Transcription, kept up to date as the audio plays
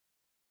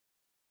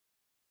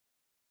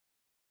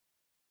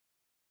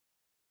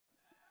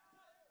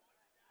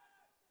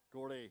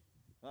Gordy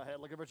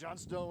ahead looking for John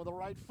Stone with the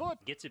right foot.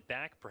 Gets it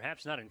back,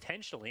 perhaps not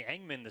intentionally.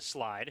 Engmann the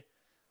slide.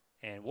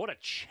 And what a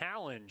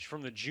challenge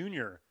from the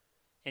junior.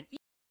 And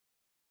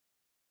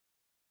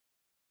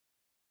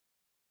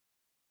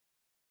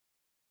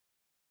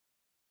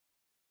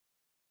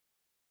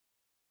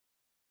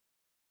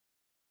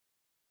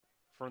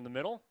from the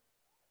middle.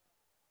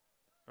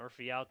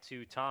 Murphy out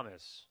to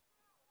Thomas.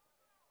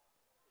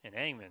 And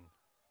Engmann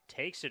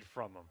takes it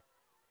from him.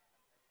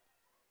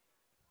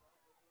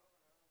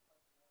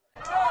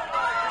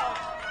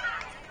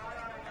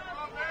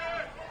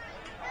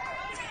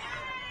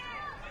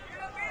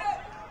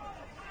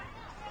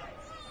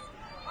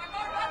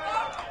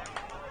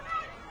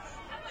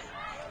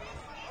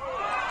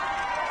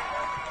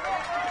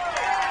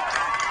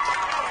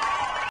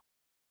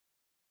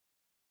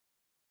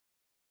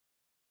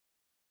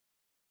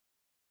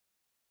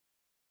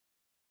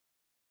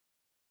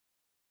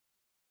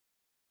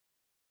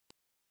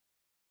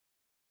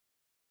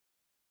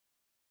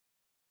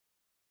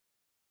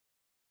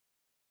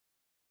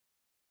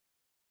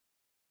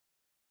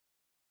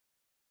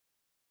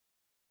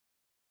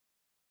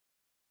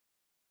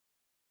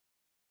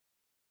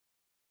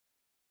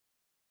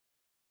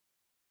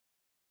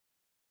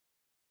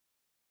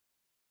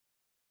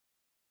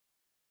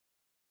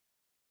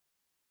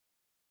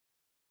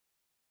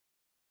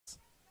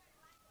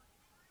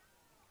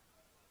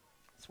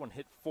 This one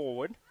hit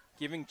forward,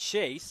 giving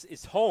chase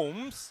is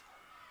Holmes,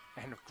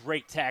 and a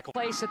great tackle.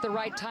 Place at the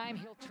right time,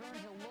 he'll turn,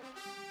 he'll look,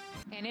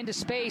 and into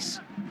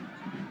space.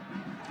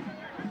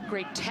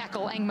 Great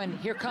tackle, Engmann.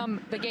 Here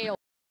come the Gales.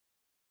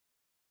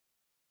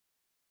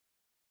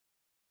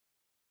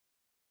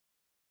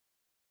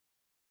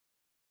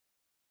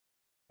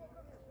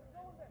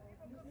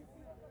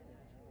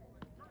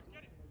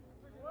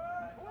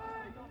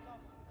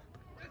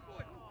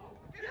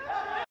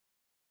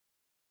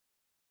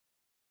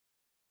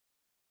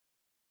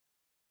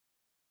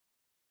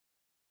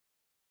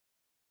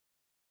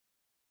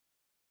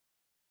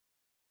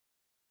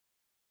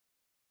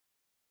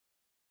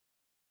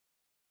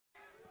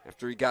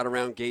 After he got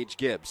around Gage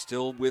Gibbs,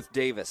 still with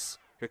Davis.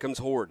 Here comes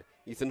Horde.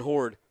 Ethan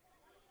Horde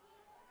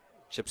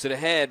chips it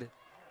ahead,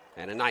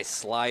 and a nice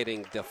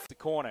sliding The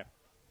corner.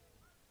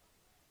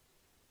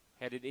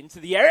 Headed into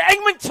the area.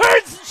 Engmann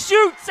turns and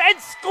shoots and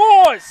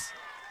scores!